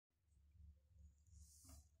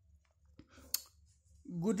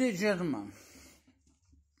Good day, gentlemen.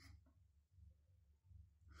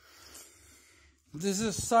 This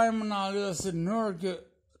is Simon alias the nerd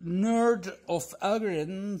of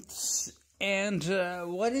algorithms, and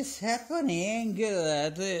what is happening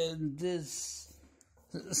that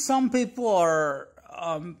some people are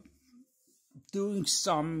doing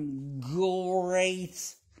some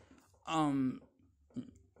great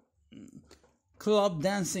club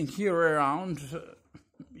dancing here around,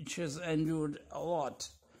 which has endured a lot.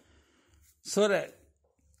 So that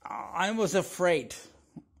I was afraid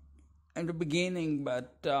in the beginning,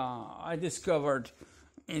 but I discovered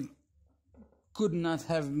it could not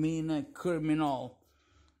have been a criminal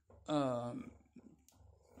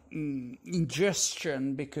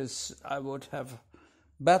ingestion, because I would have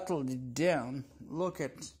battled it down. Look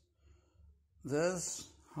at this,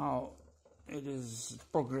 how it is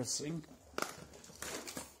progressing.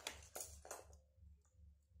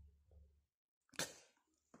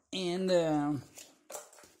 And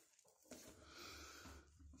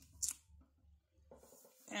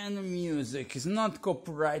the music is not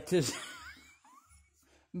copyrighted,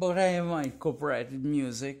 but I have my copyrighted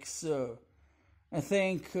music, so I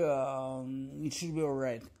think it should be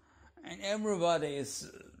alright. And everybody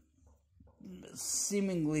is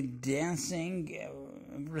seemingly dancing,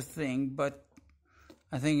 everything, but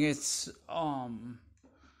I think it's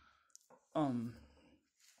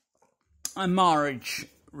a marriage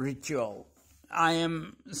ritual. I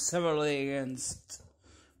am severely against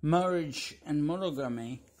marriage and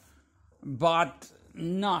monogamy, but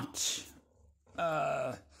not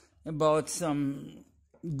about some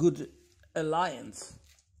good alliance.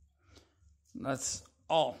 That's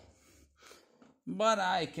all. But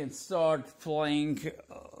I can start playing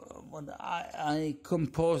what I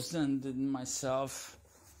composed and did myself.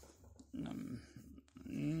 No,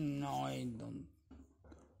 I don't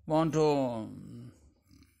want to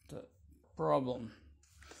the problem.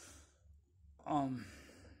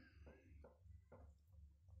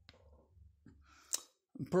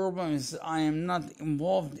 Problem is I am not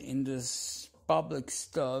involved in this public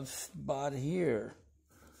stuff, but here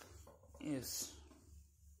is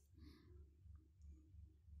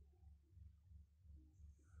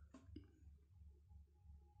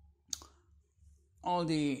all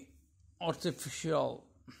the artificial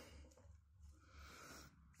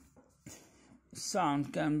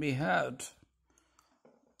sound can be heard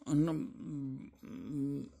on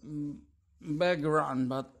the background,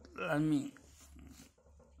 but let me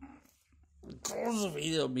close the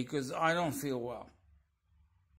video because I don't feel well.